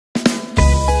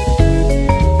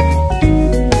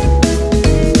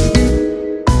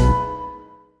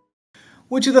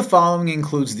Which of the following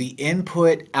includes the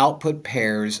input-output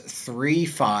pairs 3,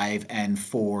 5, and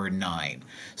 4, 9?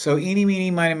 So eeny,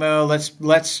 meeny, miny, mo,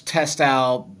 let's test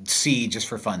out C just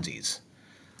for funsies.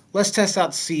 Let's test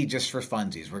out C just for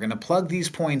funsies. We're going to plug these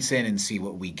points in and see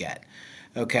what we get.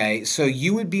 Okay, so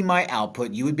you would be my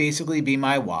output, you would basically be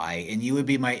my Y, and you would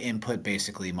be my input,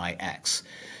 basically my X.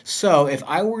 So if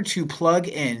I were to plug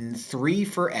in 3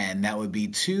 for N, that would be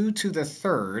 2 to the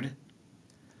third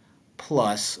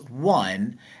plus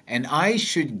 1, and I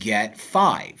should get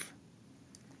 5.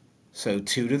 So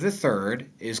 2 to the third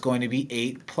is going to be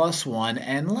 8 plus 1,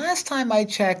 and last time I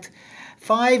checked,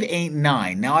 5 ain't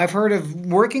 9. Now I've heard of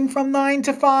working from 9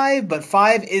 to 5, but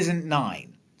 5 isn't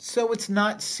 9. So it's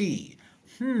not C.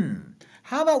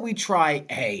 How about we try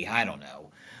A? I don't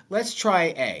know. Let's try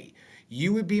A.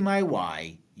 You would be my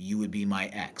Y, you would be my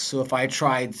X. So if I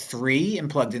tried 3 and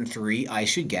plugged in 3, I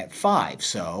should get 5.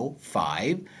 So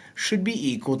 5 should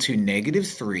be equal to negative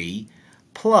 3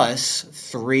 plus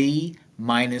 3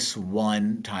 minus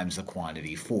 1 times the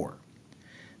quantity 4.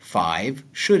 5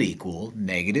 should equal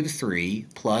negative 3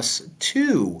 plus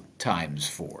 2 times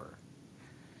 4.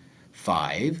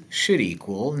 5 should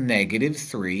equal negative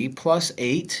 3 plus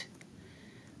 8.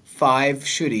 5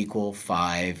 should equal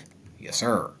 5. Yes,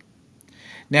 sir.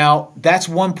 Now, that's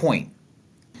 1 point.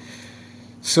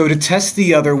 So to test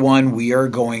the other one, we are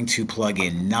going to plug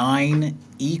in 9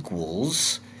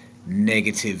 equals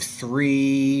negative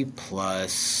 3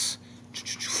 plus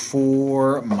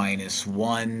 4 minus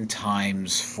 1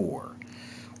 times 4,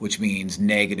 which means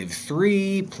negative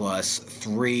 3 plus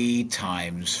 3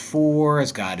 times 4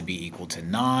 has got to be equal to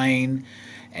 9,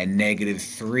 and negative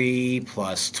 3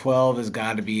 plus 12 has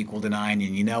got to be equal to 9,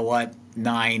 and you know what?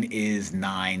 9 is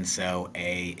 9, so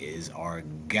A is our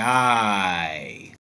guy.